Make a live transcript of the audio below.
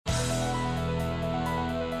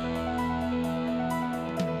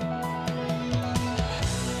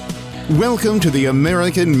Welcome to the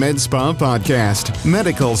American Med Spa Podcast,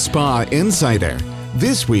 Medical Spa Insider.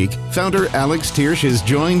 This week, founder Alex Tiersch is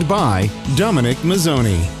joined by Dominic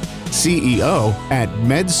Mazzoni, CEO at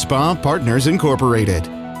Med Spa Partners Incorporated.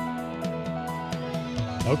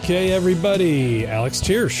 Okay, everybody, Alex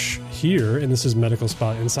Tiersch here, and this is Medical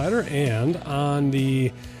Spa Insider, and on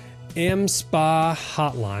the AmSpa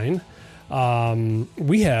hotline,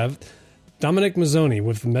 we have Dominic Mazzoni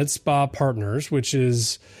with Med Spa Partners, which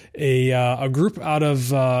is a group out of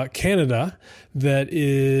Canada that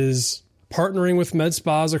is partnering with med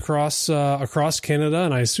spas across Canada,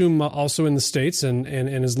 and I assume also in the States, and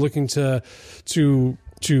is looking to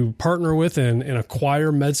partner with and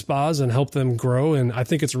acquire med spas and help them grow. And I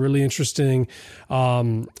think it's really interesting.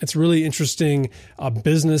 It's really interesting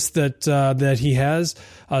business that he has.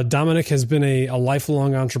 Dominic has been a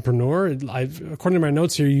lifelong entrepreneur. According to my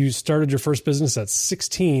notes here, you started your first business at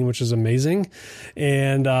 16, which is amazing,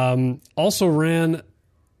 and also ran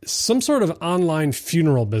some sort of online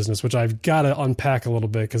funeral business, which I've got to unpack a little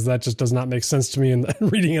bit because that just does not make sense to me in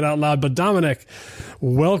reading it out loud. But Dominic,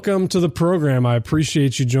 welcome to the program. I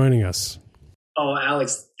appreciate you joining us. Oh,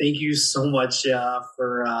 Alex, thank you so much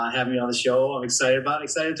for having me on the show. I'm excited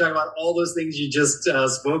to talk about all those things you just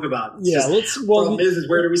spoke about. Problem is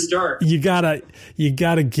where do we start? I gotta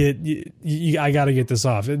get this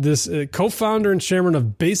off. This co-founder and chairman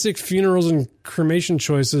of Basic Funerals and Cremation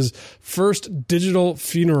Choice's first digital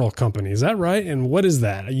funeral company. Is that right? And what is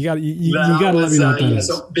that? You gotta let me know what that is.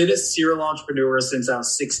 So, been a serial entrepreneur since I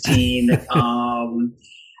was 16.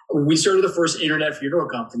 We started the first internet funeral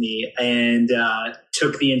company and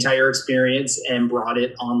took the entire experience and brought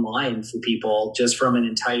it online for people, just from an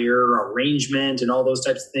entire arrangement and all those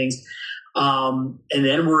types of things. And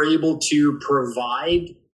then we're able to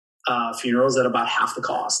provide funerals at about half the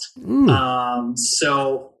cost.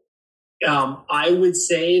 I would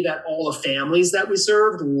say that all the families that we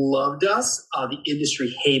served loved us. The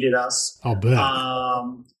industry hated us. I'll bet.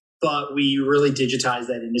 But we really digitized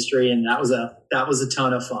that industry, and that was a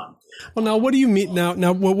ton of fun. Well, now, what do you mean?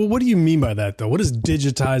 Now, what do you mean by that, though? What does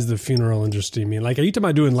digitize the funeral industry mean? Like, are you talking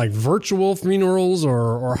about doing like virtual funerals,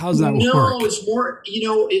 or how's that work? No, it's more.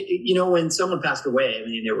 When someone passed away, I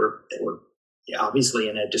mean, they were obviously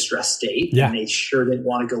in a distressed state, and they sure didn't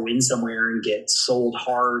want to go in somewhere and get sold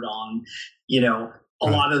hard on, a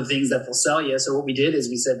lot of the things that they'll sell you. So what we did is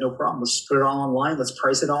we said, no problem. Let's put it all online. Let's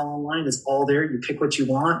price it all online. It's all there. You pick what you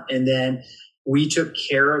want. And then we took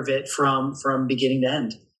care of it from beginning to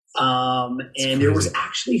end. And there was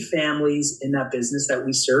actually families in that business that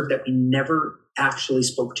we served that we never actually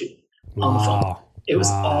spoke to on the phone. It was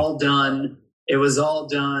all done. It was all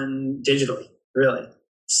done digitally, really.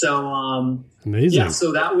 So, amazing. Yeah,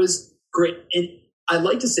 so that was great. And I'd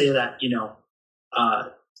like to say that,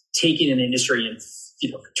 taking an industry and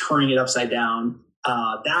turning it upside down.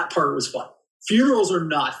 That part was fun. Funerals are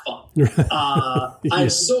not fun. I'm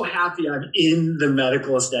so happy I'm in the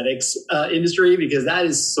medical aesthetics industry, because that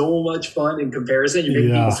is so much fun in comparison. You're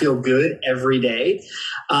making people feel good every day.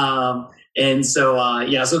 So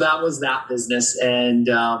that was that business. And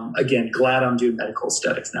again, glad I'm doing medical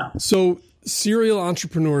aesthetics now. So serial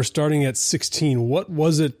entrepreneur starting at 16, what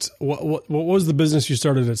was it? What was the business you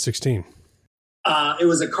started at 16? It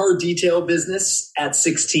was a car detail business at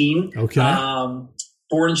 16. Okay.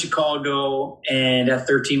 Born in Chicago, and at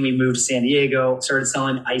 13 we moved to San Diego. Started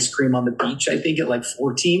selling ice cream on the beach, I think, at like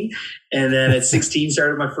 14. And then at 16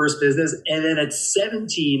 started my first business. And then at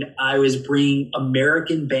 17 I was bringing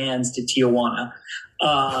American bands to Tijuana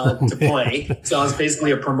to play. So I was basically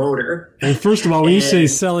a promoter. And first of all, when you say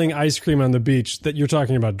selling ice cream on the beach, that you're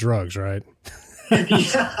talking about drugs, right?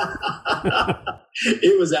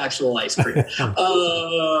 It was actual ice cream.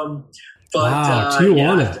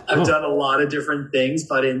 Tijuana. I've done a lot of different things,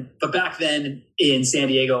 but back then in San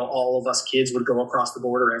Diego, all of us kids would go across the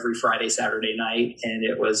border every Friday, Saturday night, and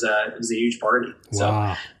it was a huge party.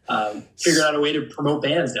 Wow. So figured out a way to promote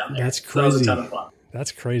bands down there. That's crazy. So that was a ton of fun.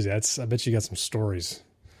 That's crazy. I bet you got some stories.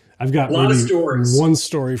 I've got a lot of stories. One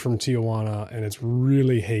story from Tijuana, and it's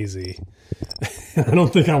really hazy. I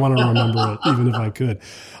don't think I want to remember it, even if I could.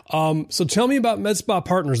 So tell me about Med Spa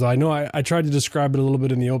Partners, though. I know I tried to describe it a little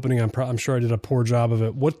bit in the opening. I'm sure I did a poor job of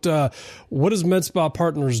it. What does Med Spa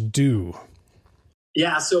Partners do?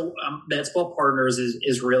 Yeah, so Med Spa Partners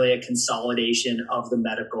is really a consolidation of the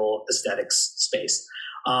medical aesthetics space.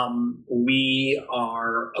 We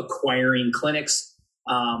are acquiring clinics.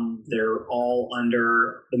 They're all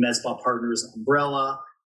under the Med Spa Partners umbrella.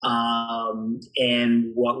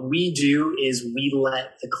 And what we do is we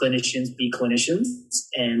let the clinicians be clinicians,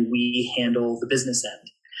 and we handle the business end.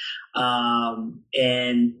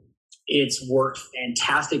 And it's worked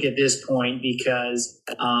fantastic at this point because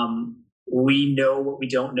we know what we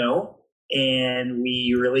don't know, and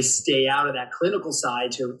we really stay out of that clinical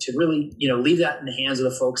side to really, leave that in the hands of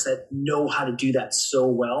the folks that know how to do that so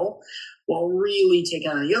well, while really taking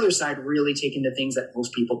on the other side, really taking the things that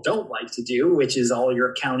most people don't like to do, which is all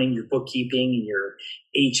your accounting, your bookkeeping, and your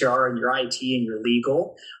HR and your IT and your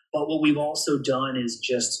legal. But what we've also done is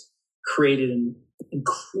just created an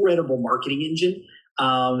incredible marketing engine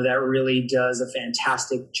that really does a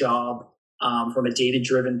fantastic job from a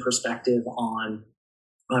data-driven perspective on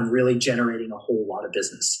really generating a whole lot of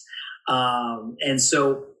business. And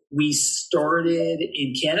so we started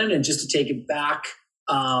in Canada, and just to take it back,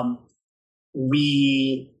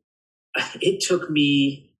 it took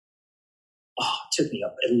me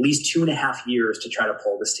at least 2.5 years to try to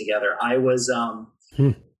pull this together. I was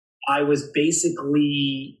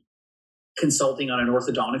basically consulting on an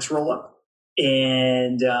orthodontics roll-up,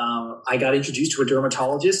 and I got introduced to a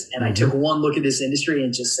dermatologist, and I took one look at this industry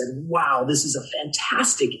and just said, wow, this is a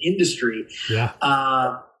fantastic industry. Yeah.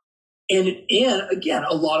 And again,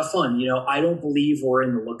 a lot of fun. I don't believe we're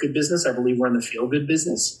in the look good business. I believe we're in the feel good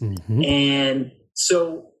business. Mm-hmm. And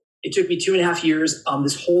so it took me 2.5 years.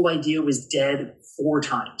 This whole idea was dead 4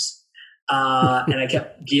 times. And I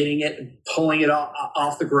kept getting it, pulling it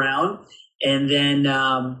off the ground. And then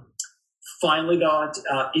finally got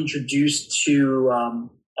introduced to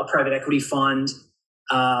a private equity fund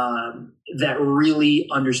that really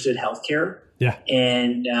understood healthcare. Yeah.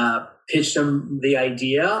 And pitched them the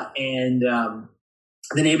idea, and the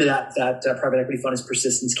name of that private equity fund is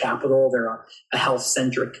Persistence Capital. They're a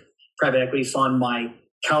health-centric private equity fund. My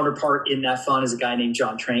counterpart in that fund is a guy named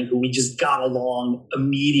John Trank, who we just got along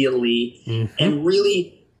immediately and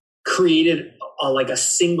really created a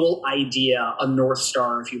single idea, a North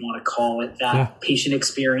Star, if you want to call it, that patient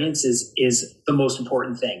experience is the most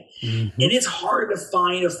important thing. And it's hard to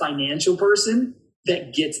find a financial person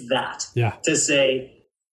that gets that, to say,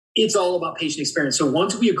 it's all about patient experience. So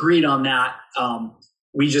once we agreed on that,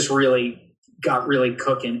 we just really got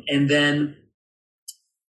cooking. And then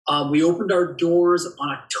we opened our doors on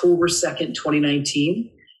October 2nd,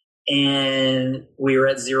 2019. And we were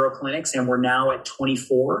at 0 clinics, and we're now at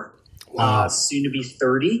 24, soon to be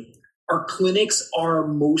 30. Our clinics are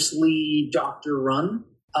mostly doctor-run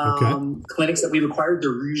clinics that we've acquired.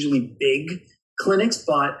 They're usually big clinics,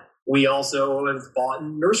 but we also have bought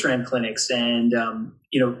nurse-ran clinics and,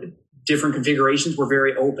 different configurations. We're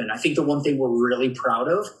very open. I think the one thing we're really proud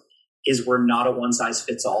of is we're not a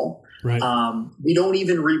one-size-fits-all. Right. We don't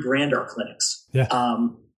even rebrand our clinics. Yeah.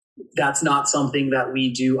 That's not something that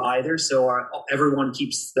we do either. So everyone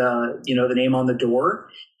keeps the name on the door.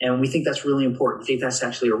 And we think that's really important. I think that's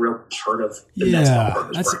actually a real part of the Med Spa.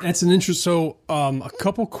 That's an interest. So a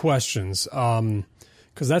couple questions.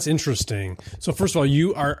 Because that's interesting. So first of all,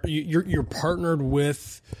 you're partnered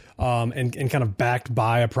with and kind of backed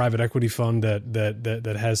by a private equity fund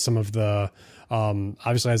that has some of the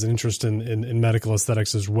obviously has an interest in medical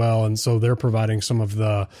aesthetics as well, and so they're providing some of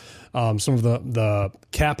the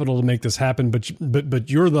capital to make this happen. But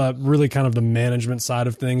you're the really kind of the management side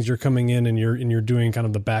of things. You're coming in and you're doing kind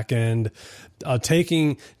of the back end,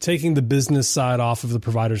 taking the business side off of the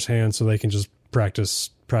provider's hands so they can just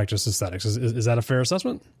practice aesthetics. Is that a fair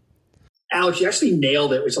assessment? Alex, you actually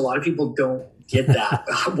nailed it, which a lot of people don't get that,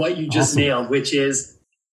 what you just nailed, which is,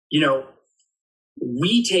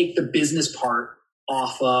 we take the business part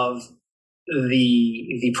off of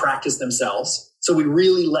the practice themselves. So we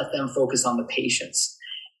really let them focus on the patients.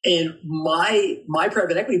 And my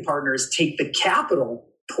private equity partners take the capital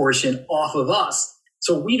portion off of us.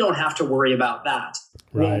 So we don't have to worry about that.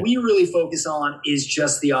 Right. What we really focus on is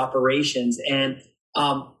just the operations. And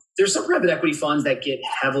there's some private equity funds that get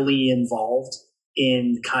heavily involved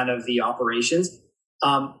in kind of the operations.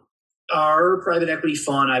 Our private equity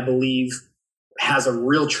fund, I believe, has a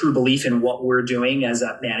real true belief in what we're doing as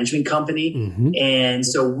a management company. Mm-hmm. And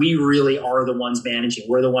so we really are the ones managing.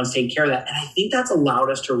 We're the ones taking care of that. And I think that's allowed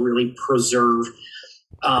us to really preserve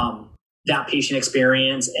that patient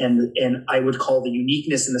experience and I would call the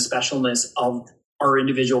uniqueness and the specialness of our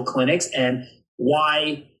individual clinics, and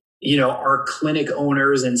why our clinic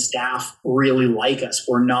owners and staff really like us.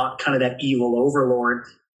 We're not kind of that evil overlord.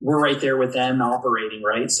 We're right there with them operating,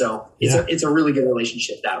 right? So it's a really good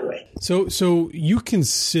relationship that way. So you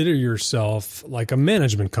consider yourself like a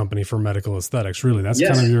management company for medical aesthetics, really? That's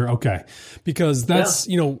kind of your, okay. Because that's,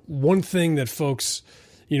 one thing that folks,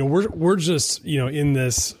 we're just, in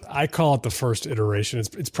this, I call it the first iteration.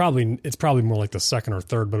 It's probably more like the second or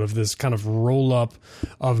third, but of this kind of roll up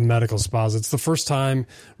of medical spas. It's the first time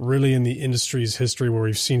really in the industry's history where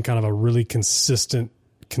we've seen kind of a really consistent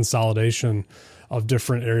consolidation of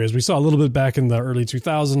different areas. We saw a little bit back in the early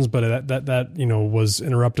 2000s, but that was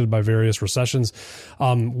interrupted by various recessions.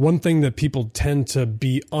 One thing that people tend to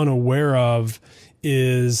be unaware of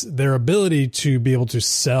is their ability to be able to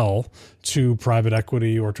sell to private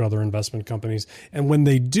equity or to other investment companies. And when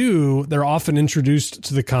they do, they're often introduced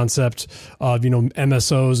to the concept of,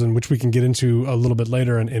 MSOs, and which we can get into a little bit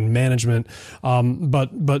later in management. But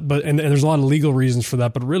there's a lot of legal reasons for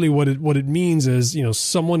that. But really what it means is,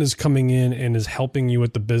 someone is coming in and is helping you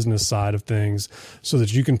with the business side of things so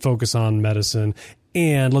that you can focus on medicine.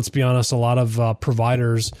 And let's be honest, a lot of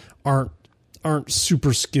providers aren't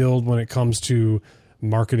super skilled when it comes to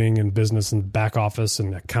marketing and business and back office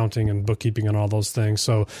and accounting and bookkeeping and all those things.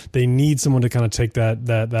 So they need someone to kind of take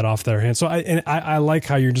that off their hands. So I like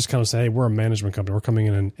how you're just kind of saying, hey, we're a management company. We're coming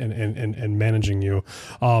in and managing you.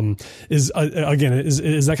 Is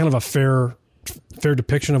that kind of a fair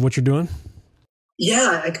depiction of what you're doing?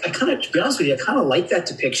 Yeah, I kind of, to be honest with you, I kind of like that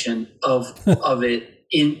depiction of it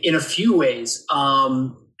in a few ways.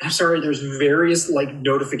 I'm sorry, there's various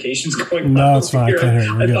notifications going on. No, it's fine.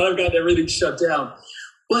 I thought I've got everything shut down.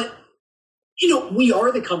 But, we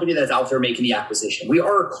are the company that's out there making the acquisition. We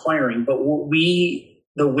are acquiring, but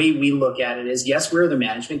the way we look at it is, yes, we're the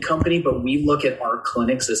management company, but we look at our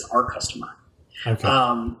clinics as our customer.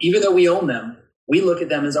 Okay. Even though we own them, we look at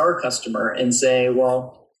them as our customer and say,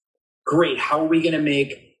 well, great, how are we going to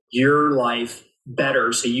make your life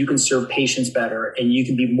better so you can serve patients better and you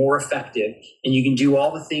can be more effective and you can do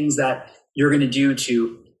all the things that you're going to do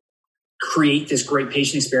to create this great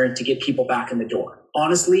patient experience to get people back in the door.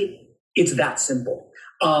 Honestly, it's that simple.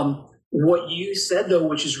 What you said, though,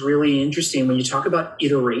 which is really interesting when you talk about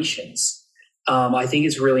iterations, I think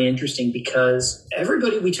it's really interesting because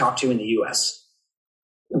everybody we talk to in the US,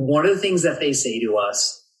 one of the things that they say to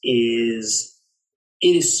us is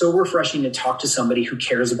it is so refreshing to talk to somebody who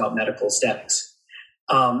cares about medical aesthetics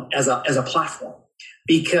as a platform,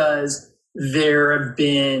 because there have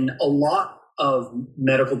been a lot of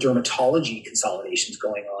medical dermatology consolidations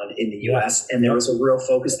going on in the US, and there was a real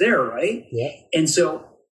focus there, right? Yeah. And so,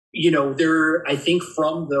 I think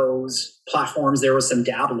from those platforms, there was some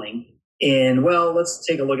dabbling in, well, let's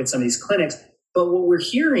take a look at some of these clinics. But what we're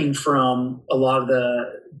hearing from a lot of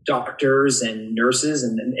the doctors and nurses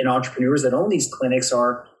and entrepreneurs that own these clinics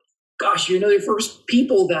are, gosh, the first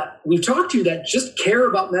people that we've talked to that just care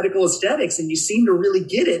about medical aesthetics, and you seem to really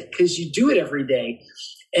get it because you do it every day.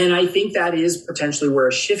 And I think that is potentially where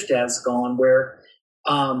a shift has gone, where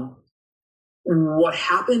what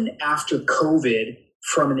happened after COVID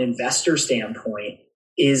from an investor standpoint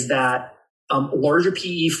is that larger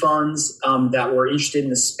PE funds that were interested in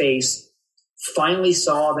the space finally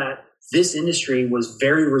saw that this industry was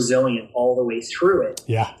very resilient all the way through it.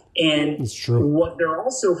 Yeah, and it's true. What they're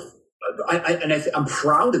also, I'm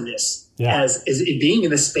proud of this as it being in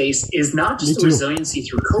this space, is not just the resiliency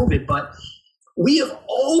through COVID, but we have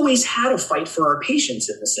always had a fight for our patients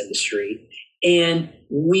in this industry, and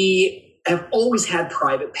we have always had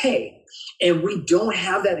private pay, and we don't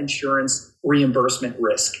have that insurance reimbursement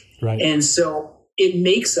risk. Right. And so it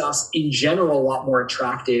makes us in general a lot more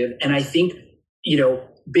attractive. And I think,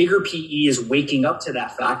 bigger PE is waking up to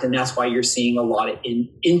that fact. And that's why you're seeing a lot of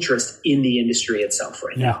interest in the industry itself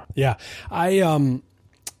right now. Yeah.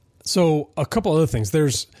 So a couple other things.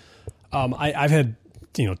 There's, I've had,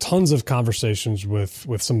 tons of conversations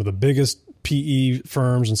with some of the biggest PE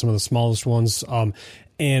firms and some of the smallest ones.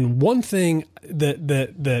 And one thing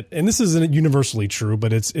that and this isn't universally true,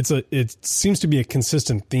 but it seems to be a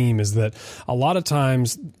consistent theme, is that a lot of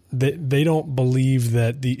times they don't believe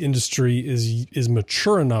that the industry is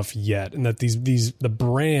mature enough yet, and that the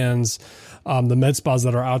brands, the med spas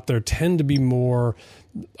that are out there tend to be more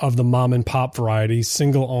of the mom and pop variety,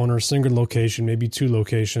 single owner, single location, maybe 2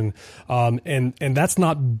 location, and that's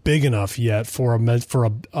not big enough yet for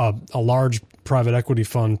a large private equity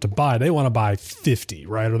fund to buy. They want to buy 50,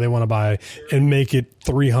 right? Or they want to buy and make it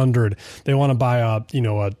 300. They want to buy a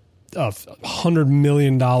 $100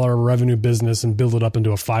 million revenue business and build it up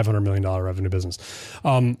into a $500 million revenue business.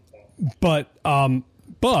 But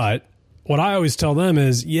what I always tell them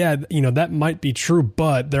is, that might be true,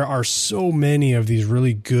 but there are so many of these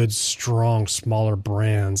really good, strong, smaller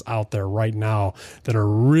brands out there right now that are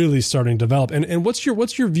really starting to develop. And what's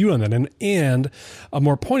your view on that? And a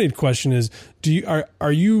more pointed question is,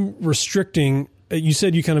 are you restricting? You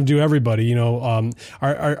said you kind of do everybody,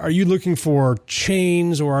 are you looking for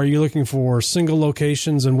chains, or are you looking for single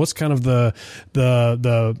locations? And what's kind of the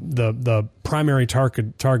primary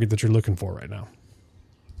target that you're looking for right now?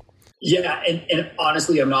 Yeah, and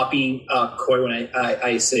honestly, I'm not being coy when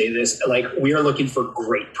I say this. We are looking for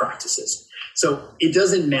great practices. So it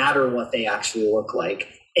doesn't matter what they actually look like.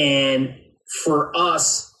 And for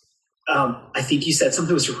us, I think you said something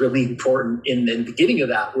that was really important in the beginning of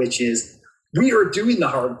that, which is we are doing the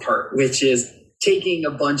hard part, which is taking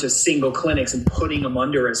a bunch of single clinics and putting them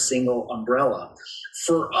under a single umbrella.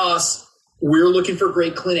 For us, we're looking for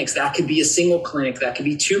great clinics. That could be a single clinic. That could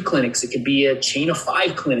be 2 clinics. It could be a chain of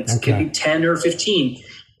 5 clinics. Okay. It could be 10 or 15.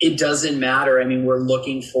 It doesn't matter. I mean, we're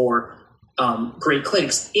looking for great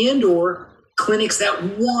clinics and or clinics that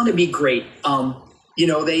want to be great.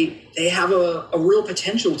 They have a real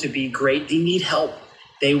potential to be great. They need help.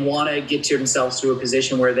 They want to get to themselves to a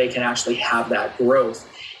position where they can actually have that growth.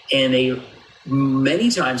 And many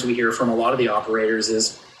times we hear from a lot of the operators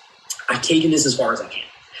is, I've taken this as far as I can.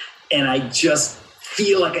 And I just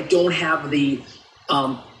feel like I don't have the,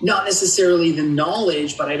 not necessarily the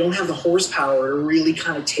knowledge, but I don't have the horsepower to really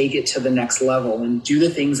kind of take it to the next level and do the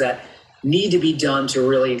things that need to be done to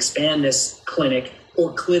really expand this clinic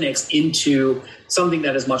or clinics into something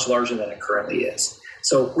that is much larger than it currently is.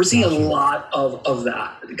 So we're seeing a lot of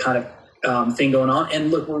that kind of thing going on.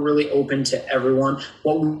 And look, we're really open to everyone.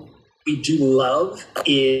 What we do love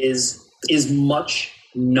is much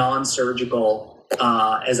non-surgical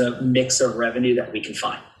as a mix of revenue that we can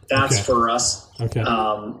find. That's for us.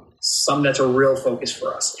 Something that's a real focus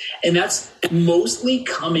for us. And that's mostly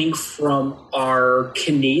coming from our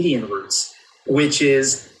Canadian roots, which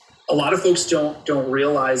is a lot of folks don't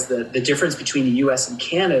realize the difference between the US and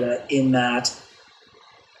Canada in that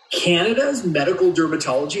Canada's medical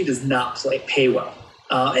dermatology does not pay well.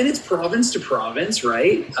 And it's province to province,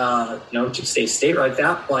 right? To state to state like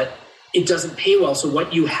that, but it doesn't pay well. So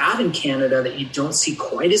what you have in Canada that you don't see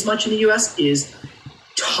quite as much in the US is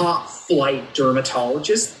top flight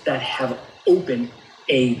dermatologists that have opened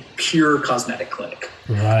a pure cosmetic clinic.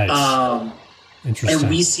 Right. Interesting. And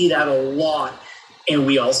we see that a lot. And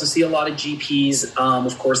we also see a lot of GPs,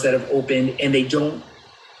 of course, that have opened and they don't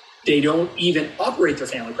even operate their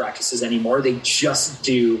family practices anymore. They just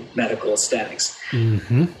do medical aesthetics.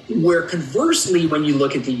 Mm-hmm. Where conversely, when you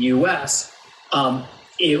look at the US,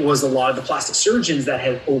 it was a lot of the plastic surgeons that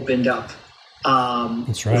had opened up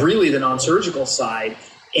really the non-surgical side.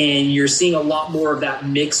 And you're seeing a lot more of that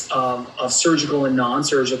mix of surgical and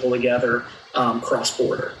non-surgical together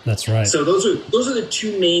cross-border. That's right. So those are the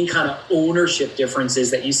two main kind of ownership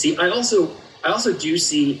differences that you see. I also do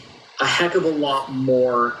see a heck of a lot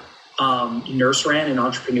more nurse ran and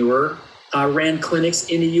entrepreneur ran clinics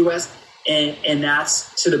in the US. And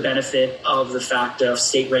that's to the benefit of the fact of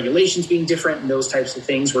state regulations being different and those types of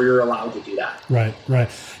things where you're allowed to do that. Right.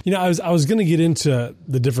 I was going to get into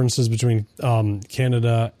the differences between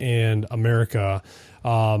Canada and America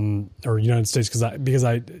or United States because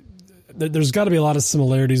there's got to be a lot of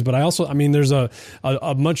similarities, but there's a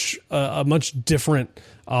much different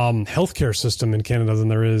healthcare system in Canada than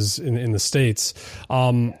there is in the States.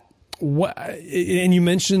 And you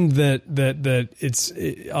mentioned that it's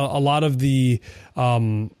a lot of the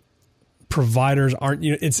providers aren't,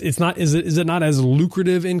 it's not, is it not as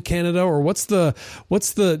lucrative in Canada, or what's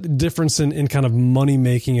the difference in kind of money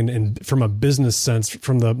making and from a business sense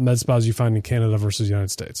from the med spas you find in Canada versus the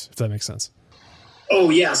United States, if that makes sense? Oh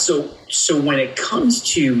yeah. So when it comes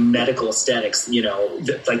to medical aesthetics,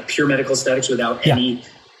 like pure medical aesthetics without any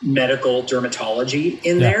medical dermatology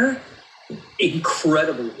in there,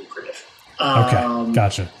 incredibly lucrative. Okay,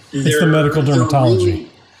 gotcha. It's the medical dermatology.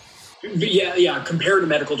 Compared to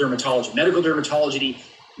medical dermatology,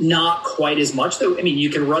 not quite as much though. I mean, you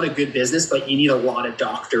can run a good business, but you need a lot of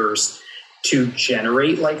doctors to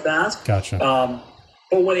generate like that. Gotcha.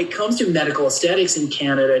 But when it comes to medical aesthetics in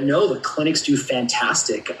Canada, no, the clinics do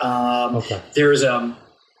fantastic. There's a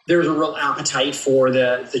real appetite for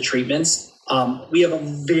the treatments. We have a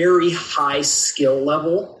very high skill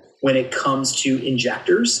level when it comes to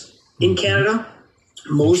injectors in Canada.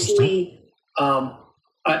 Mostly,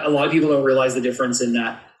 a lot of people don't realize the difference in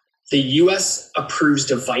that the US approves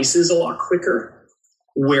devices a lot quicker,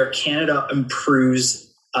 where Canada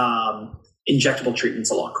improves injectable treatments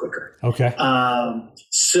a lot quicker. Okay.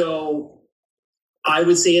 So I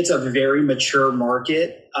would say it's a very mature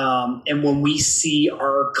market. And when we see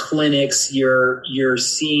our clinics, you're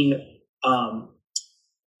seeing on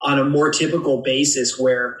a more typical basis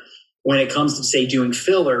where when it comes to, say, doing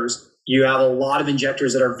fillers, you have a lot of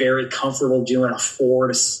injectors that are very comfortable doing a 4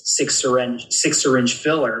 to 6 syringe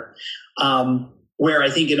filler. Where I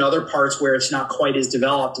think in other parts where it's not quite as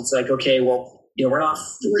developed, it's like, okay, well, we're not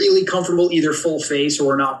really comfortable either full face, or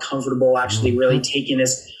we're not comfortable actually really taking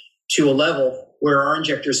this to a level where our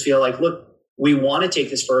injectors feel like, look, we want to take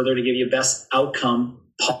this further to give you best outcome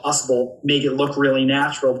possible, make it look really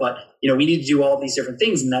natural. But, we need to do all these different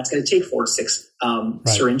things, and that's going to take 4 to 6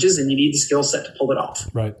 syringes, and you need the skill set to pull it off.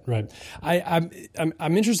 Right.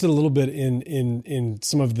 I'm interested a little bit in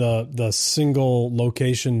some of the single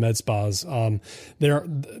location med spas. There are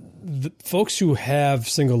the folks who have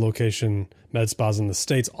single location med spas in the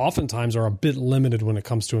States oftentimes are a bit limited when it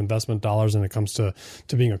comes to investment dollars and it comes to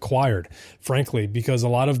being acquired, frankly, because a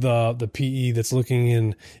lot of the PE that's looking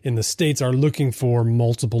in the States are looking for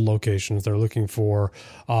multiple locations. They're looking for,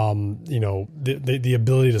 the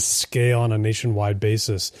ability to scale on a nationwide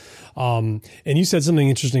basis. And you said something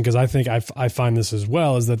interesting, because I think I find this as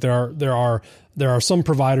well, is that there are some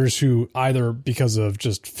providers who, either because of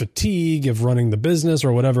just fatigue of running the business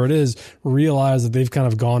or whatever it is, realize that they've kind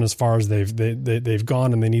of gone as far as they've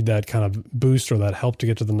gone, and they need that kind of boost or that help to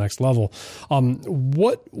get to the next level.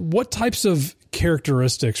 What types of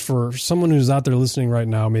characteristics, for someone who's out there listening right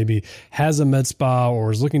now, maybe has a med spa or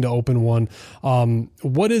is looking to open one,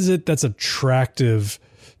 what is it that's attractive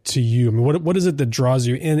to you? I mean, what is it that draws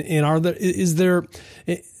you? And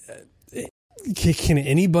can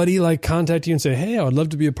anybody contact you and say, hey, I would love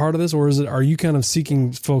to be a part of this? Or are you kind of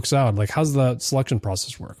seeking folks out? How's the selection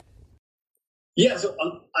process work? Yeah. So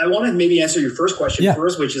I want to maybe answer your first question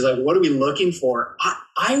first, which is what are we looking for?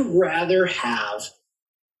 I rather have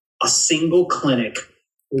a single clinic,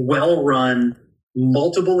 well-run,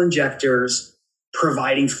 multiple injectors,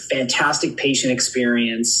 providing fantastic patient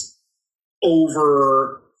experience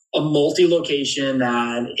over a multi-location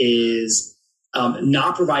that is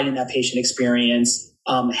not providing that patient experience,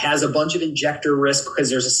 has a bunch of injector risk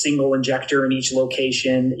because there's a single injector in each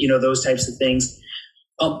location, those types of things.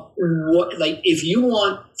 If you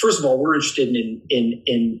want, first of all, we're interested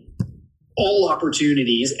in all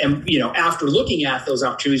opportunities. And, after looking at those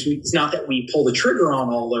opportunities, it's not that we pull the trigger on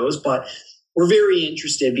all those, but we're very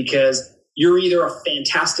interested because you're either a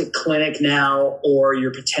fantastic clinic now, or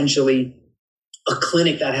you're potentially a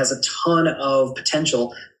clinic that has a ton of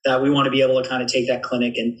potential that we want to be able to kind of take that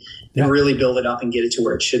clinic and really build it up and get it to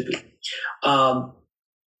where it should be.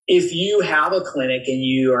 If you have a clinic and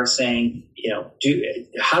you are saying,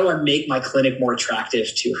 how do I make my clinic more attractive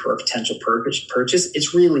for a potential purchase?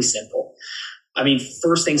 It's really simple. I mean,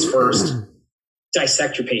 first things first,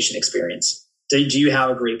 dissect your patient experience. Do you have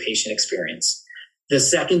a great patient experience? The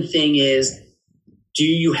second thing is, do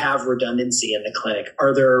you have redundancy in the clinic?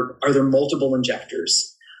 Are there multiple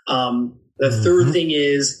injectors? The third thing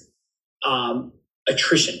is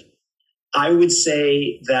attrition. I would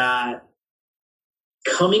say that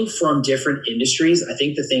coming from different industries, I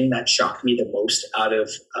think the thing that shocked me the most out of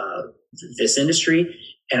this industry,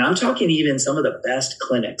 and I'm talking even some of the best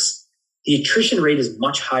clinics, the attrition rate is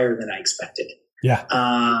much higher than I expected.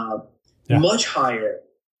 Much higher.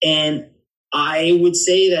 And I would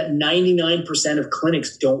say that 99% of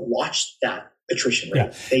clinics don't watch that attrition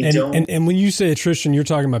rate. They don't. And when you say attrition, you're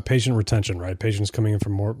talking about patient retention, right? Patients coming in for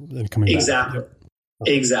more and coming back. Yep.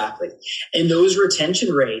 Exactly. And those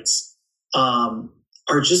retention rates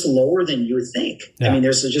are just lower than you would think. I mean,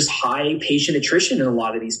 there's just high patient attrition in a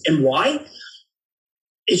lot of these. And why?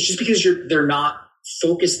 It's just because they're not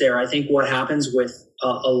focused there. I think what happens with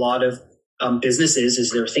a lot of businesses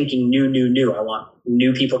is they're thinking new. I want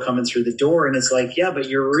new people coming through the door. And it's like, but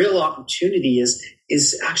your real opportunity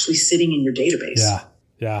is actually sitting in your database.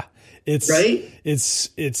 Yeah.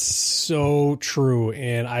 It's so true.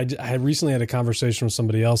 And I recently had a conversation with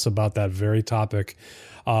somebody else about that very topic.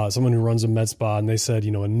 Someone who runs a med spa, and they said,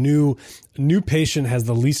 a new patient has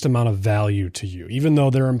the least amount of value to you, even though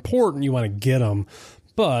they're important. You want to get them,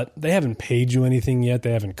 but they haven't paid you anything yet.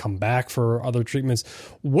 They haven't come back for other treatments.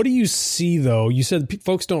 What do you see, though? You said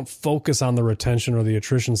folks don't focus on the retention or the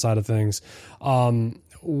attrition side of things.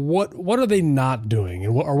 What are they not doing,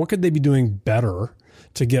 and what could they be doing better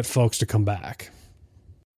to get folks to come back?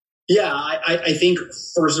 Yeah, I think,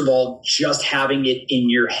 first of all, just having it in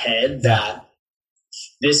your head that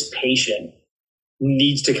this patient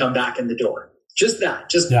needs to come back in the door. Just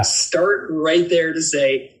that. Start right there to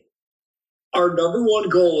say, our number one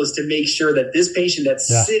goal is to make sure that this patient that's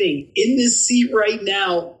sitting in this seat right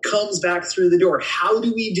now comes back through the door. How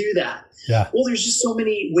do we do that? Well, there's just so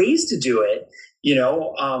many ways to do it.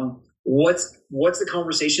 What's the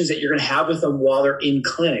conversations that you're going to have with them while they're in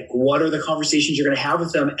clinic? What are the conversations you're going to have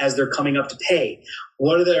with them as they're coming up to pay?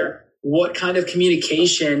 What kind of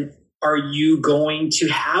communication are you going to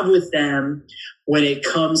have with them when it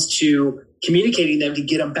comes to communicating them to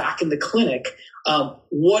get them back in the clinic?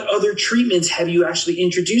 What other treatments have you actually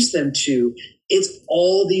introduced them to? It's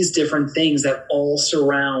all these different things that all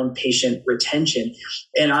surround patient retention.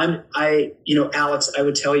 And Alex, I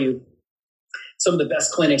would tell you, some of the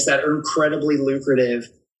best clinics that are incredibly lucrative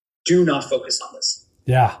do not focus on this.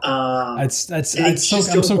 Yeah. I'm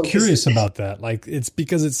so curious about that. Like, it's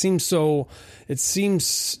because it seems so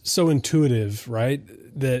intuitive, right?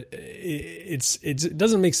 That it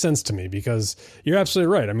doesn't make sense to me, because you're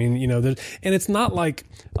absolutely right. I mean, and it's not like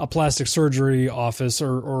a plastic surgery office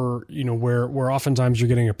or where oftentimes you're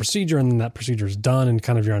getting a procedure and then that procedure is done and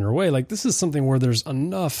kind of you're on your way. Like, this is something where there's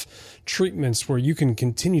enough treatments where you can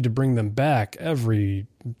continue to bring them back every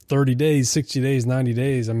 30 days, 60 days, 90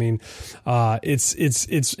 days. I mean,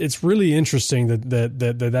 it's really interesting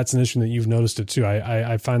that's an issue that you've noticed it too.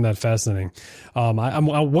 I find that fascinating.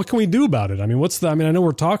 What can we do about it? I mean, I know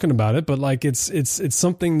we're talking about it, but like, it's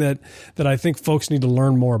something that I think folks need to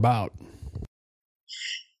learn more about.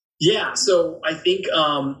 Yeah. So I think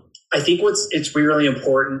it's really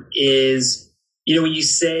important is, when you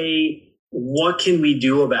say, what can we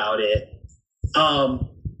do about it?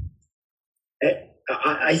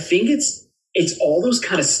 I think it's all those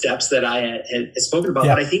kind of steps that I had spoken about.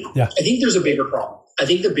 Yeah. But I think there's a bigger problem. I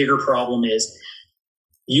think the bigger problem is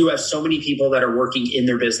you have so many people that are working in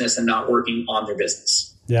their business and not working on their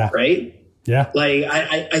business. Yeah. Right. Yeah. Like,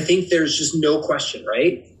 I think there's just no question.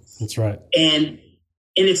 Right. That's right. And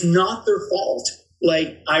it's not their fault.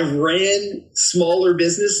 Like, I ran smaller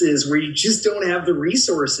businesses where you just don't have the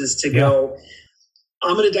resources to go,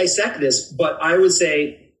 I'm going to dissect this. But I would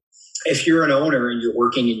say, if you're an owner and you're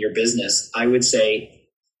working in your business, I would say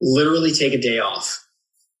literally take a day off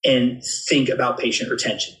and think about patient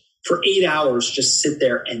retention. For 8 hours, just sit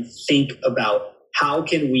there and think about how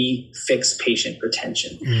can we fix patient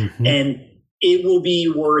retention. Mm-hmm. And it will be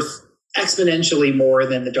worth exponentially more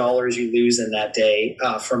than the dollars you lose in that day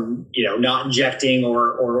from not injecting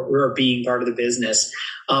or being part of the business.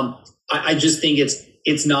 I just think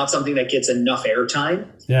it's not something that gets enough airtime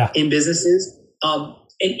in businesses.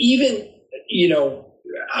 And even,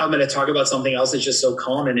 I'm going to talk about something else that's just so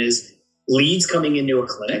common is leads coming into a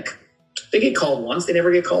clinic. They get called once, they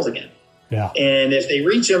never get called again. Yeah. And if they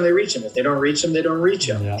reach them, they reach them. If they don't reach them, they don't reach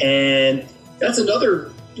them. Yeah. And that's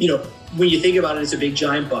another, when you think about it, it's a big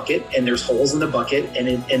giant bucket and there's holes in the bucket.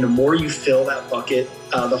 And the more you fill that bucket,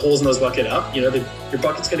 the holes in those bucket up, your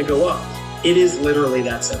bucket's going to go up. It is literally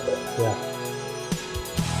that simple. Yeah.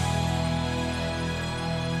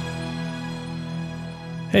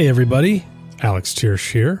 Hey everybody, Alex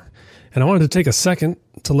Tiersch here, and I wanted to take a second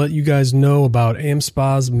to let you guys know about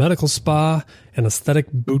AmSpa's medical spa and aesthetic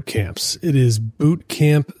boot camps. It is boot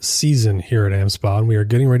camp season here at AmSpa, and we are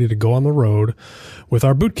getting ready to go on the road with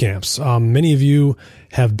our boot camps. Many of you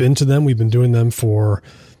have been to them. We've been doing them for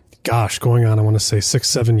going on, I want to say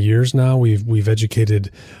 6-7 years now. We've educated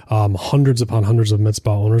hundreds upon hundreds of med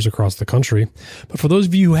spa owners across the country. But for those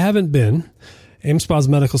of you who haven't been, AmSpa's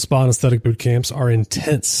medical spa and aesthetic boot camps are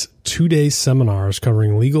intense 2-day seminars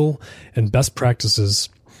covering legal and best practices,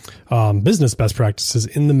 business best practices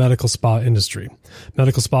in the medical spa industry.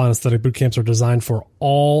 Medical spa and aesthetic boot camps are designed for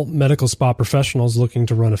all medical spa professionals looking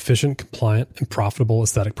to run efficient, compliant, and profitable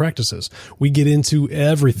aesthetic practices. We get into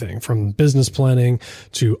everything from business planning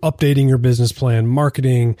to updating your business plan,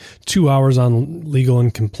 marketing, 2 hours on legal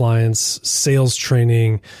and compliance, sales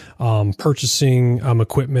training, purchasing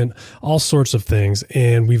equipment, all sorts of things.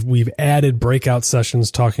 And we've added breakout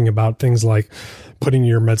sessions talking about things like putting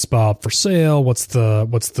your med spa up for sale, what's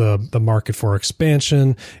the market for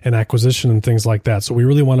expansion and acquisition and things like that. So we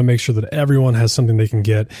really want to make sure that everyone has something they can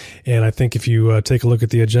get. And I think if you take a look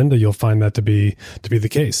at the agenda, you'll find that to be the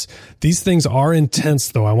case. These things are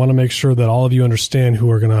intense though. I want to make sure that all of you understand if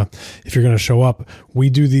you're going to show up,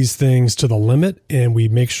 we do these things to the limit and we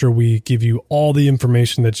make sure we give you all the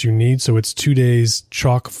information that you need. So it's 2 days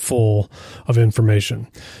chock full of information.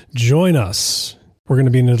 Join us. We're going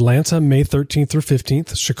to be in Atlanta, May 13th through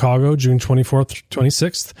 15th, Chicago, June 24th,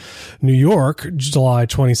 26th, New York, July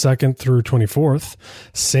 22nd through 24th,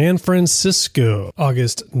 San Francisco,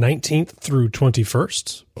 August 19th through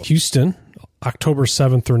 21st, Houston, October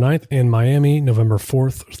 7th through 9th, and Miami, November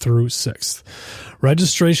 4th through 6th.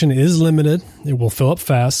 Registration is limited. It will fill up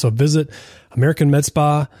fast, so visit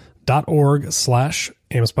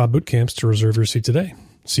americanmedspa.org/AmSpa bootcamps to reserve your seat today.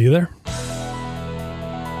 See you there.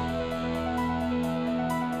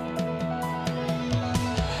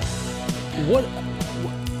 What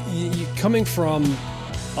you coming from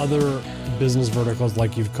other business verticals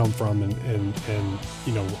like you've come from and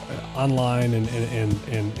online and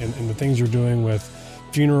the things you're doing with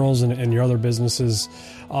funerals and your other businesses,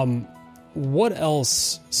 what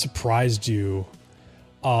else surprised you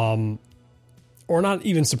or not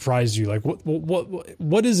even surprised you? Like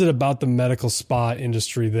what is it about the medical spa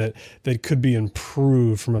industry that could be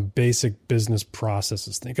improved from a basic business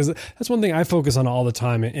processes thing? Because that's one thing I focus on all the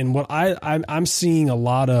time. And what I'm seeing a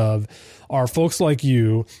lot of are folks like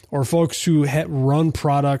you or folks who run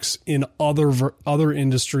products in other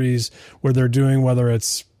industries where they're doing, whether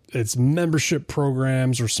it's membership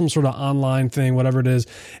programs or some sort of online thing, whatever it is.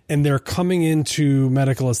 And they're coming into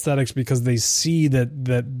medical aesthetics because they see that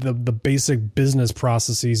the basic business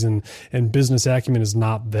processes and business acumen is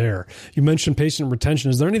not there. You mentioned patient retention.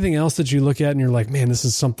 Is there anything else that you look at and you're like, man, this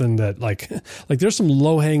is something that like there's some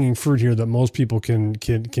low hanging fruit here that most people can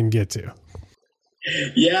get to?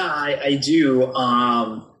 Yeah, I do.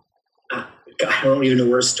 I don't even know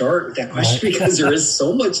where to start with that question because there is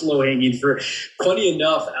so much low hanging fruit. Funny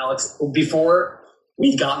enough, Alex, before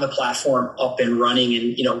we'd gotten the platform up and running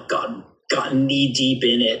and, gotten knee deep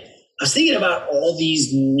in it, I was thinking about all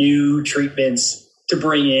these new treatments to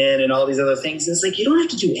bring in and all these other things. And it's like, you don't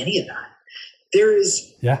have to do any of that. There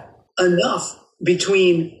is enough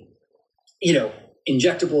between,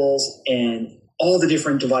 injectables and all the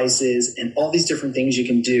different devices and all these different things you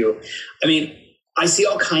can do. I mean, I see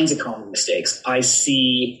all kinds of common mistakes. I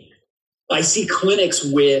see clinics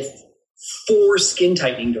with 4 skin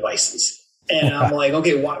tightening devices. And I'm like,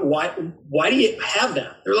 okay, why do you have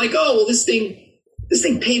that? They're like, oh, well, this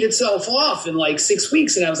thing paid itself off in like 6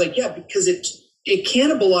 weeks. And I was like, yeah, because it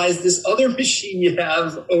cannibalized this other machine you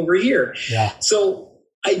have over here. Yeah. So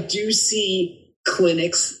I do see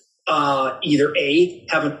clinics either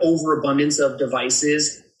have an overabundance of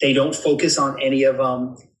devices. They don't focus on any of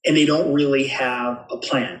them. And they don't really have a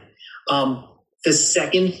plan. The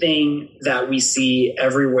second thing that we see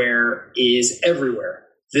everywhere.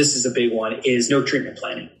 This is a big one, is no treatment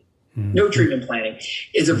planning. Mm-hmm. No treatment planning.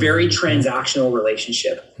 It's a very transactional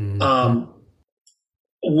relationship. Mm-hmm.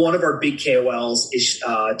 One of our big KOLs is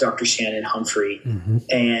Dr. Shannon Humphrey. Mm-hmm.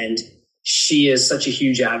 And she is such a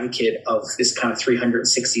huge advocate of this kind of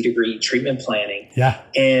 360-degree treatment planning. Yeah.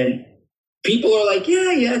 And people are like,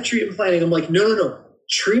 yeah, treatment planning. I'm like, no.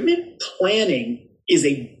 Treatment planning is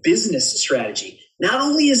a business strategy. Not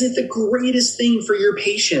only is it the greatest thing for your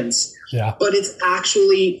patients, but it's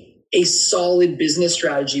actually a solid business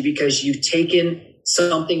strategy because you've taken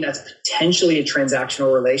something that's potentially a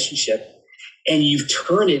transactional relationship and you've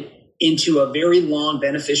turned it into a very long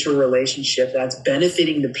beneficial relationship that's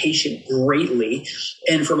benefiting the patient greatly.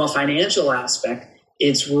 And from a financial aspect,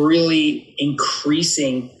 it's really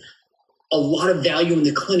increasing a lot of value in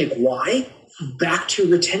the clinic. Why? Back to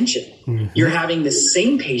retention. Mm-hmm. You're having the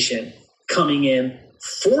same patient coming in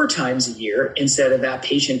 4 times a year instead of that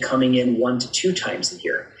patient coming in 1 to 2 times a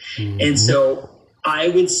year. Mm-hmm. And so I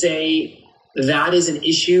would say that is an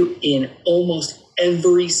issue in almost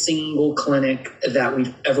every single clinic that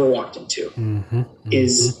we've ever walked into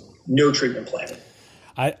is no treatment planning.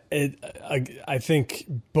 I think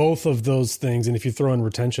both of those things, and if you throw in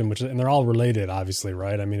retention, and they're all related, obviously,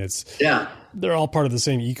 right? I mean, they're all part of the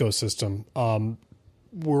same ecosystem.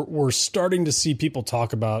 We're starting to see people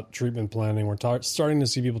talk about treatment planning. We're starting to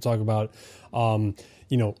see people talk about,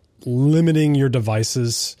 limiting your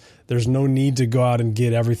devices. There's no need to go out and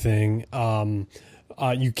get everything.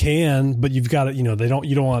 You can, but you've got to, you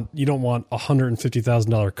don't want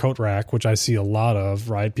 $150,000 coat rack, which I see a lot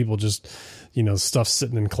of, right? People just, stuff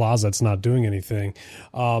sitting in closets, not doing anything.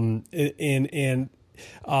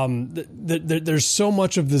 There's so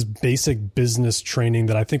much of this basic business training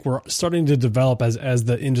that I think we're starting to develop as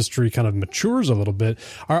the industry kind of matures a little bit.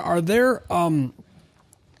 Are there,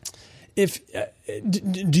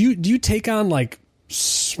 do you take on like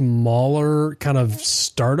smaller kind of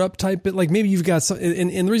startup type, like maybe you've got some, and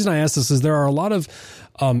the reason I ask this is there are a lot of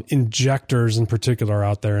injectors in particular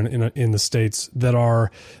out there in the States that are,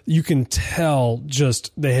 you can tell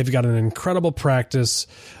just they have got an incredible practice.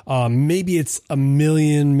 Maybe it's $1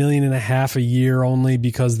 million, $1.5 million a year only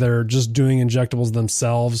because they're just doing injectables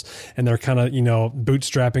themselves and they're kind of,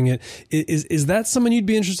 bootstrapping it. Is that someone you'd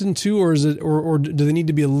be interested in too, or is it, or do they need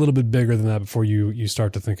to be a little bit bigger than that before you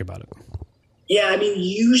start to think about it? Yeah, I mean,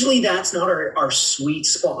 usually that's not our sweet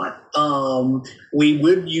spot. We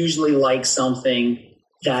would usually like something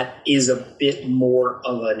that is a bit more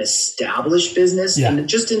of an established business. Yeah. And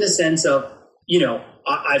just in the sense of,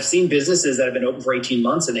 I've seen businesses that have been open for 18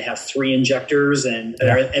 months and they have 3 injectors and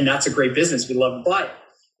that's a great business. We love to buy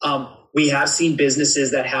it. We have seen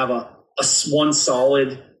businesses that have a one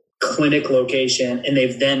solid clinic location and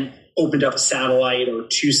they've then opened up a satellite or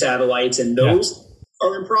 2 satellites, and those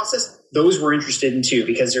are in process. Those we're interested in too,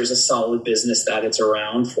 because there's a solid business that it's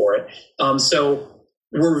around for it. So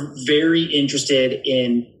we're very interested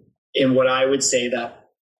in what I would say that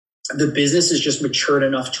the business is just matured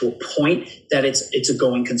enough to a point that it's a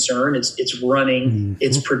going concern. It's running,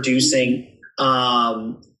 it's producing.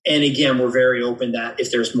 And again, we're very open that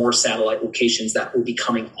if there's more satellite locations that will be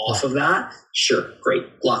coming off of that, sure, great,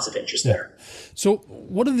 lots of interest there. So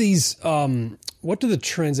what are these, what do the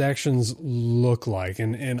transactions look like?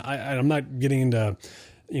 And I'm not getting into,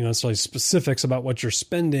 necessarily specifics about what you're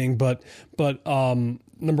spending, but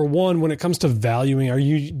number one, when it comes to valuing, are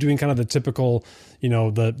you doing kind of the typical,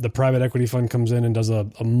 the private equity fund comes in and does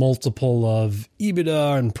a multiple of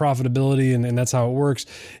EBITDA and profitability, and that's how it works.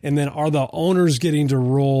 And then are the owners getting to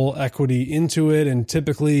roll equity into it? And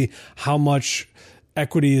typically how much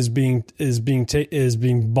equity is being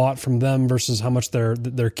bought from them versus how much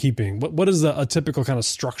they're keeping? What does a typical kind of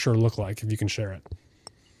structure look like, if you can share it?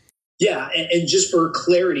 Yeah. And just for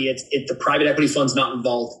clarity, the private equity fund's not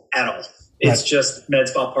involved at all. It's just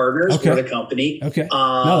MedSpa Partners for the company. Okay.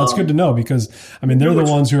 No, that's good to know, because they're the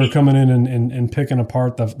ones who are coming in and picking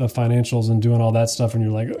apart the financials and doing all that stuff. And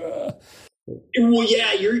you're like, ugh. Well,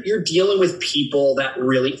 yeah, you're dealing with people that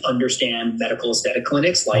really understand medical aesthetic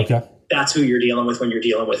clinics. That's who you're dealing with when you're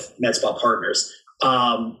dealing with MedSpa Partners.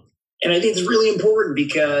 And I think it's really important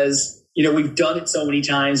because, we've done it so many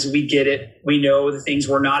times. We get it. We know the things.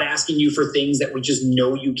 We're not asking you for things that we just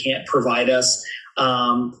know you can't provide us.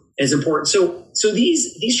 Is important. So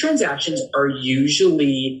these transactions are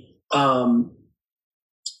usually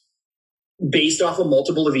based off a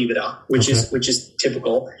multiple of EBITDA, which is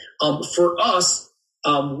typical. For us,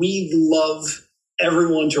 we love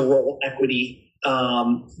everyone to roll equity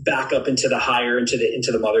back up into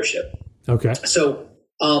the mothership. Okay. So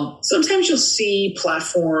sometimes you'll see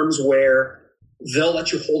platforms where they'll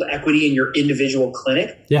let you hold equity in your individual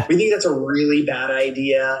clinic. Yeah. We think that's a really bad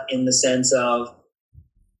idea in the sense of,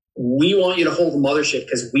 we want you to hold the mothership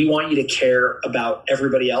because we want you to care about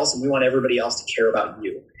everybody else, and we want everybody else to care about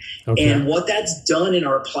you. Okay. And what that's done in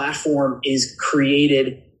our platform is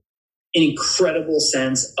created an incredible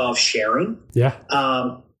sense of sharing. Yeah.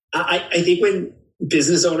 I think when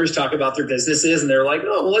business owners talk about their businesses and they're like,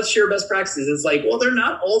 oh, well, let's share best practices. It's like, well, they're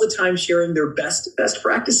not all the time sharing their best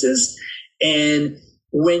practices. And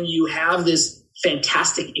when you have this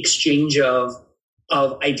fantastic exchange of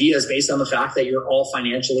ideas based on the fact that you're all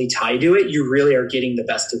financially tied to it, you really are getting the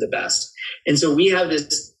best of the best. And so we have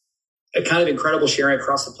this kind of incredible sharing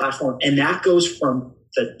across the platform. And that goes from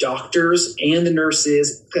the doctors and the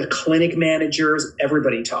nurses, the clinic managers,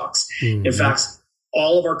 everybody talks. Mm-hmm. In fact,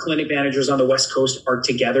 all of our clinic managers on the West Coast are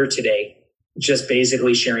together today, just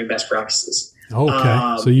basically sharing best practices.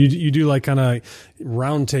 Okay. So you do like kind of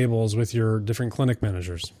round tables with your different clinic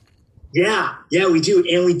managers. Yeah, we do.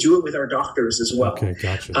 And we do it with our doctors as well. Okay,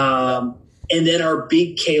 gotcha. And then our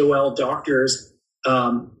big KOL doctors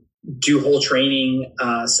do whole training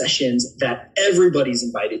sessions that everybody's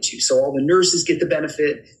invited to. So all the nurses get the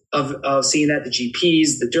benefit of seeing that, the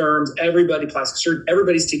GPs, the derms, everybody, plastic surgeon,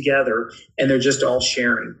 everybody's together, and they're just all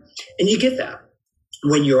sharing. And you get that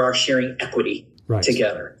when you are sharing equity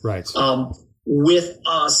together. Right. With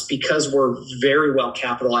us, because we're very well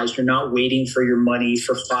capitalized, you're not waiting for your money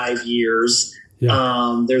for 5 years.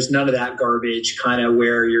 Yeah. There's none of that garbage kind of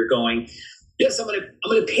where you're going, yes, I'm going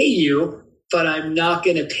to pay you, but I'm not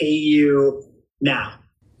going to pay you now.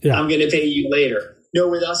 Yeah. I'm going to pay you later. No,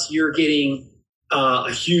 with us, you're getting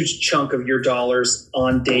a huge chunk of your dollars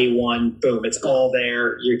on day one. Boom. It's all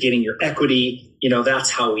there. You're getting your equity.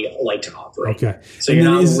 That's how we like to operate. Okay. So you're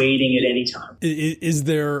not waiting at any time. Is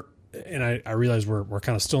there, and I realize we're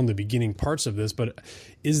kind of still in the beginning parts of this, but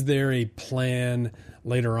is there a plan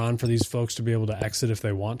later on for these folks to be able to exit if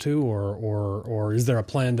they want to, or is there a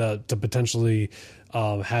plan to potentially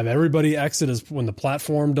have everybody exit as when the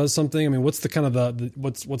platform does something? I mean, what's the kind of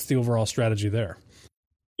what's the overall strategy there?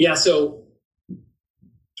 Yeah. So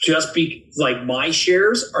just like my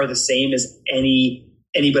shares are the same as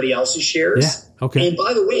anybody else's shares. Yeah. Okay. And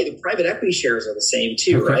by the way, the private equity shares are the same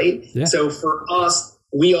too, right? Yeah. So for us,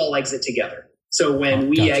 we all exit together. So when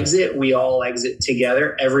we exit, we all exit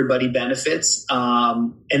together. Everybody benefits,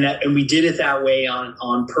 and we did it that way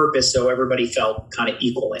on purpose, so everybody felt kind of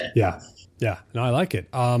equal in it. Yeah. No, I like it.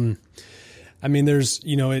 I mean, there's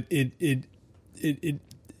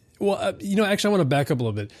Well, actually, I want to back up a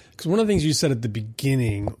little bit, because one of the things you said at the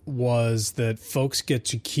beginning was that folks get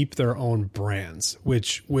to keep their own brands,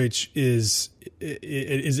 which is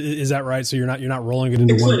that right? So you're not rolling it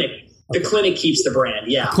into the one clinic. Okay. The clinic keeps the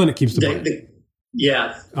brand. Yeah, the clinic keeps the brand.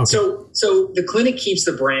 Yeah. Okay. So the clinic keeps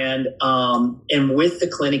the brand, and with the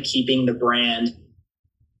clinic keeping the brand,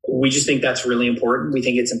 we just think that's really important. We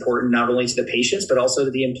think it's important not only to the patients but also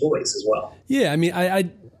to the employees as well. Yeah, I mean,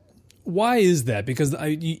 I why is that? Because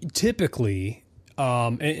typically,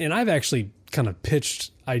 and I've actually kind of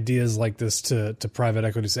pitched ideas like this to private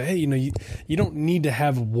equity, say, hey, you don't need to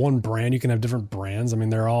have one brand. You can have different brands. I mean,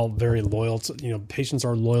 they're all very loyal to, patients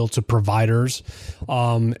are loyal to providers,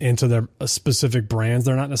 and to their specific brands.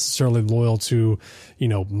 They're not necessarily loyal to,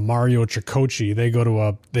 Mario Tricoci.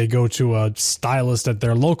 They go to a stylist at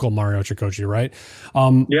their local Mario Tricoci, right?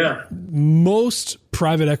 Most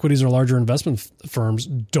private equities or larger investment firms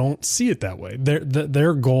don't see it that way.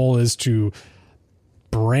 Their goal is to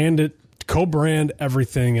brand it, co-brand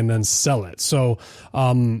everything, and then sell it. So,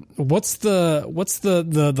 what's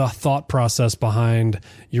the thought process behind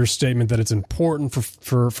your statement that it's important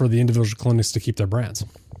for the individual clinics to keep their brands?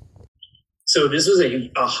 So this was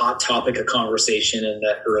a hot topic of conversation in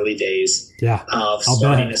the early days of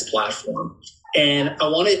starting this platform, and I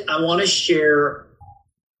want to share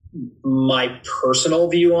my personal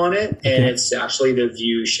view on it, and it's actually the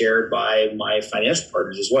view shared by my financial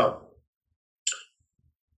partners as well.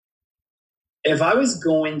 If I was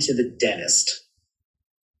going to the dentist,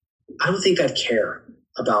 I don't think I'd care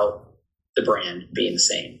about the brand being the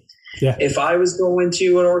same. Yeah. If I was going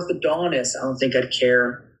to an orthodontist, I don't think I'd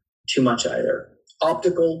care too much either.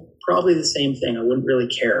 Optical, probably the same thing. I wouldn't really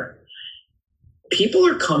care. People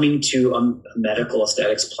are coming to a medical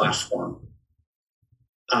aesthetics platform,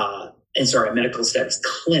 a medical aesthetics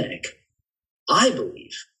clinic, I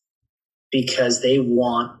believe, because they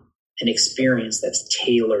want an experience that's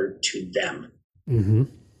tailored to them. Mm-hmm.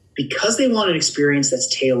 Because they want an experience that's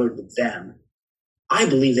tailored to them, I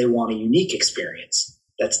believe they want a unique experience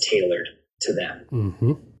that's tailored to them.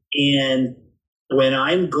 Mm-hmm. And when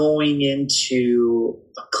I'm going into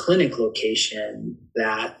a clinic location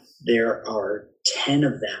that there are 10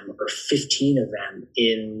 of them or 15 of them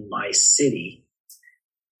in my city,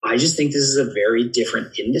 I just think this is a very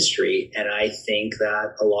different industry. And I think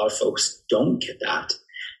that a lot of folks don't get that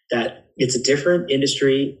it's a different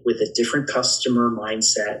industry with a different customer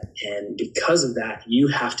mindset. And because of that, you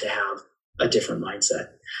have to have a different mindset.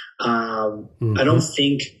 Mm-hmm. I don't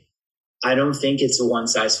think it's a one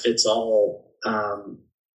size fits all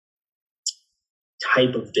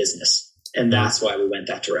type of business. And that's why we went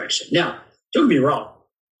that direction. Now, don't get me wrong.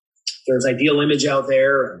 There's Ideal Image out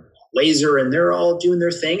there and Laser, and they're all doing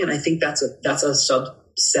their thing. And I think that's a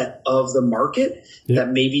subset of the market that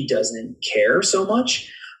maybe doesn't care so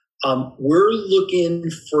much. We're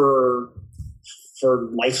looking for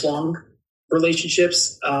lifelong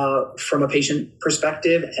relationships from a patient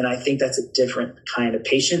perspective, and I think that's a different kind of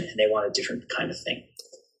patient, and they want a different kind of thing.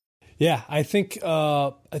 Yeah, I think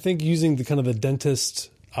using the kind of the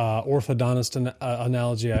dentist orthodontist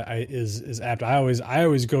analogy is apt. I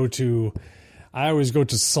always go to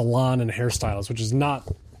salon and hairstylist, which is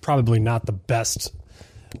probably not the best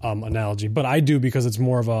analogy, but I do because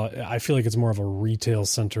I feel like it's more of a retail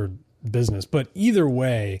centered business. But either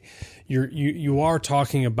way, you are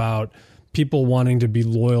talking about people wanting to be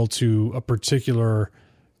loyal to a particular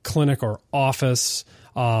clinic or office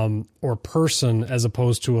or person as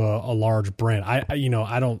opposed to a large brand. I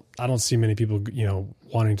don't see many people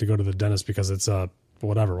wanting to go to the dentist because it's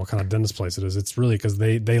what kind of dentist place it is. It's really because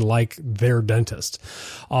they like their dentist.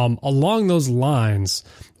 Along those lines,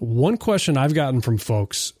 one question I've gotten from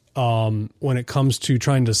folks when it comes to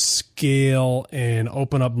trying to scale and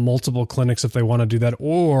open up multiple clinics, if they want to do that,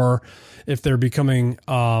 or if they're becoming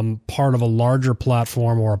part of a larger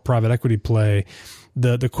platform or a private equity play,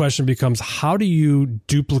 the question becomes, how do you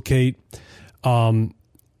duplicate an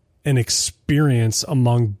experience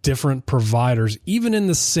among different providers, even in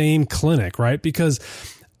the same clinic, right? Because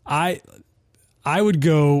I would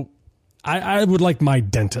like my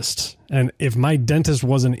dentist. And if my dentist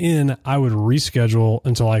wasn't in, I would reschedule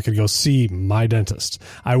until I could go see my dentist.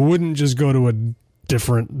 I wouldn't just go to a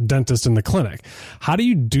different dentist in the clinic. How do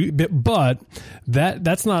you do? But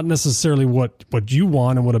that's not necessarily what you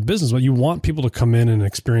want and what a business. What you want people to come in and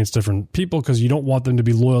experience different people, because you don't want them to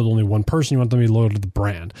be loyal to only one person. You want them to be loyal to the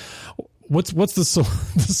brand. What's the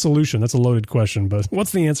solution? That's a loaded question, but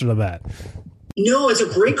what's the answer to that? No, it's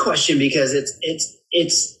a great question, because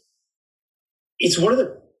it's one of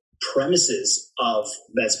the premises of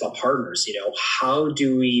MedSpa Partners. How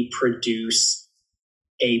do we produce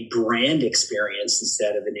a brand experience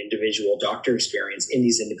instead of an individual doctor experience in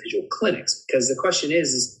these individual clinics? Because the question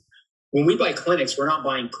is when we buy clinics, we're not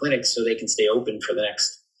buying clinics so they can stay open for the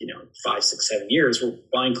next 5, 6, 7 years. We're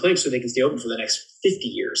buying clinics so they can stay open for the next 50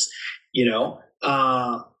 years.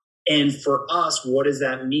 And for us, what does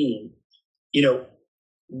that mean?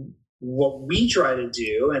 What we try to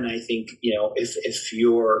do, and I think, if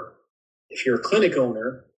you're a clinic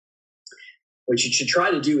owner, what you should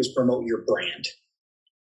try to do is promote your brand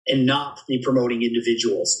and not be promoting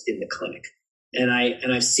individuals in the clinic. And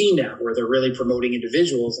I've seen that where they're really promoting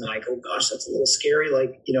individuals, and I go, gosh, that's a little scary.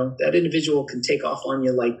 Like, that individual can take off on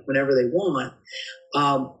you like whenever they want.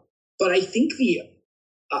 But I think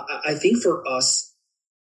for us,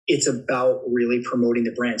 it's about really promoting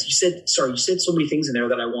the brands. You said so many things in there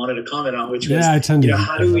that I wanted to comment on, which was, I tend to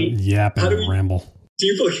how do we yap and ramble?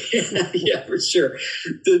 Duplicate, yeah, for sure.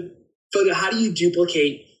 But how do you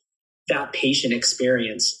duplicate that patient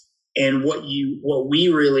experience? And what we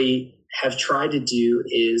really have tried to do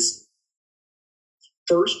is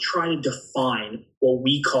first try to define what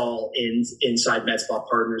we call inside MedSpa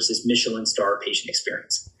Partners is Michelin star patient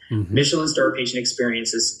experience. Mm-hmm. Michelin star patient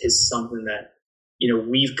experience is something that,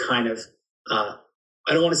 we've kind of, I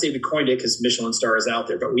don't want to say we coined it because Michelin star is out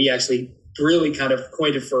there, but we actually really kind of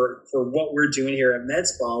coined it for what we're doing here at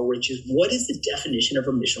MedSpa, which is what is the definition of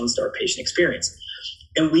a Michelin star patient experience?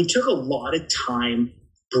 And we took a lot of time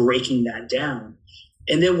breaking that down.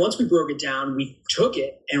 And then once we broke it down, we took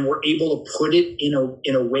it and were able to put it in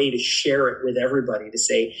a way to share it with everybody to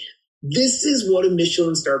say, this is what a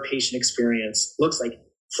Michelin star patient experience looks like.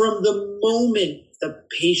 From the moment the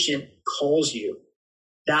patient calls you,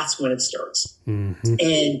 that's when it starts. Mm-hmm.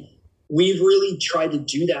 And we've really tried to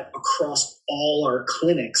do that across all our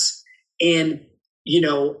clinics. And,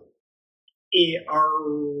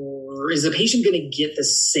 is the patient going to get the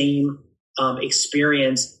same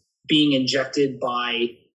experience being injected by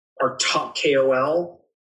our top KOL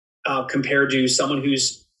compared to someone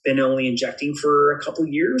who's been only injecting for a couple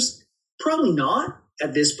years? Probably not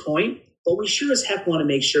at this point, but we sure as heck want to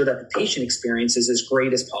make sure that the patient experience is as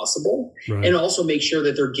great as possible, right, and also make sure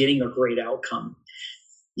that they're getting a great outcome.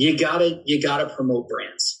 You gotta promote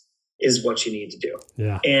brands is what you need to do.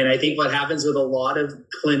 Yeah. And I think what happens with a lot of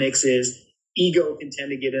clinics is ego can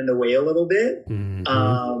tend to get in the way a little bit.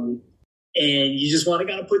 Mm-hmm. And you just want to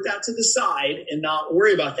kind of put that to the side and not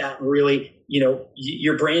worry about that. And really,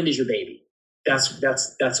 your brand is your baby. That's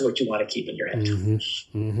what you want to keep in your head.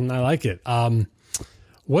 Mm-hmm. Mm-hmm. I like it.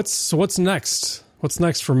 What's next? What's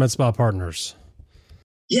next for MedSpa Partners?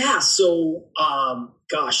 Yeah. So,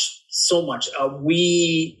 so much.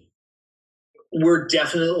 We're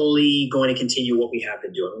definitely going to continue what we have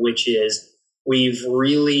been doing, which is we've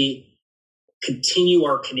really continue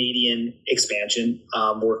our Canadian expansion.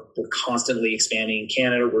 We're constantly expanding in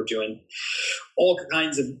Canada. We're doing all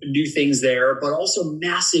kinds of new things there, but also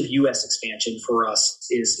massive U.S. expansion for us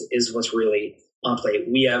is what's really on plate.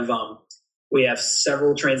 We have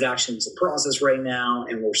several transactions in process right now,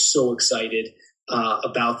 and we're so excited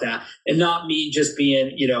about that. And not me just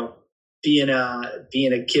being a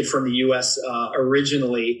kid from the U.S.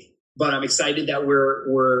 Originally, but I'm excited that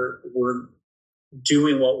we're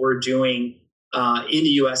doing what we're doing in the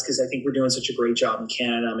U.S. because I think we're doing such a great job in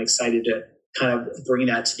Canada. I'm excited to kind of bring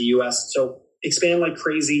that to the U.S. So expand like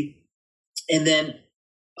crazy. And then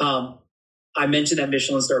I mentioned that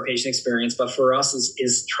Michelin star patient experience, but for us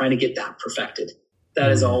is trying to get that perfected.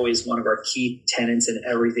 That is always one of our key tenets in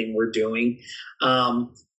everything we're doing. And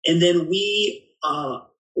then we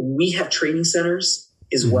have training centers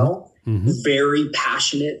as well. Mm-hmm. Very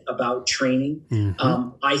passionate about training. Mm-hmm.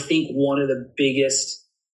 I think one of the biggest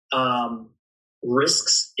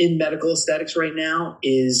risks in medical aesthetics right now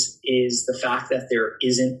is the fact that there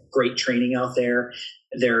isn't great training out there.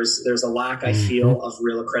 There's a lack, I feel, of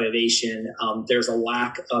real accreditation. There's a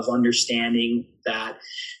lack of understanding that,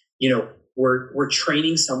 we're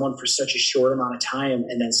training someone for such a short amount of time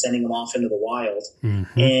and then sending them off into the wild.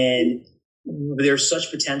 Mm-hmm. And there's such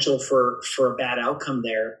potential for a bad outcome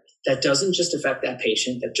there that doesn't just affect that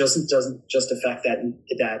patient, that doesn't just affect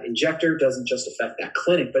that injector, doesn't just affect that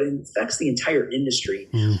clinic, but it affects the entire industry.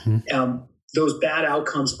 Mm-hmm. Those bad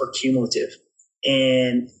outcomes are cumulative.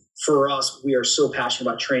 And for us, we are so passionate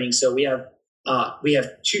about training. So we have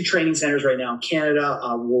 2 training centers right now in Canada.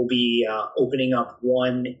 We'll be opening up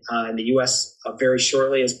one in the US very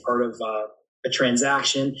shortly as part of a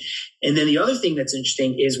transaction. And then the other thing that's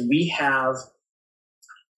interesting is we have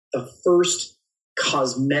the first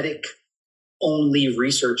cosmetic only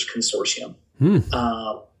research consortium.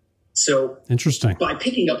 So interesting. By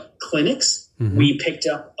picking up clinics, we picked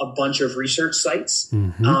up a bunch of research sites,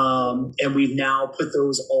 and we've now put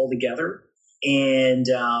those all together. And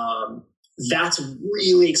that's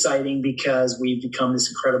really exciting because we've become this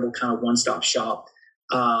incredible kind of one-stop shop.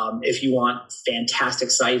 If you want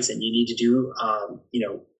fantastic sites and you need to do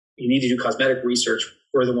cosmetic research,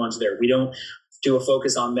 we're the ones there. We don't do a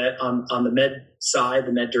focus on the med side,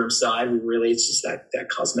 the med derm side. It's just that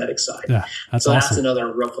cosmetic side. Yeah, that's awesome. That's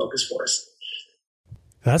another real focus for us.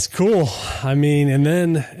 That's cool. I mean, and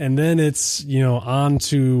then it's, on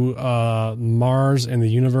to Mars and the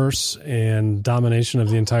universe and domination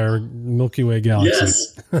of the entire Milky Way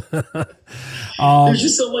galaxy. Yes. There's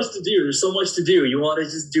just so much to do. There's so much to do. You want to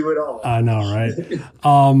just do it all. I know, right?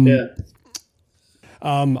 Yeah.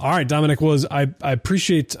 All right, Dominic, I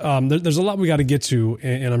appreciate, there's a lot we got to get to,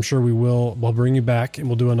 and I'm sure we'll bring you back and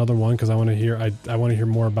we'll do another one, because I want to hear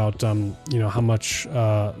more about, how much,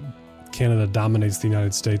 Canada dominates the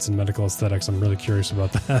United States in medical aesthetics. I'm really curious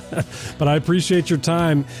about that. But I appreciate your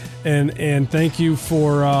time, and thank you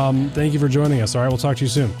for joining us. All right, we'll talk to you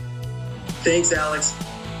soon. Thanks, Alex.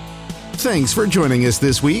 Thanks for joining us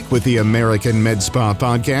this week with the American Med Spa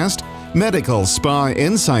Podcast, Medical Spa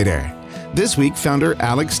Insider. This week, founder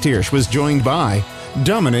Alex Tiersch was joined by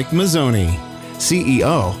Dominic Mazzoni,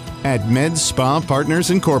 CEO at Med Spa Partners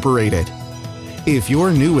Incorporated. If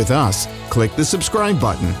you're new with us, click the subscribe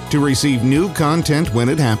button to receive new content when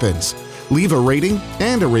it happens. Leave a rating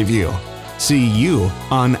and a review. See you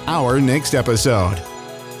on our next episode.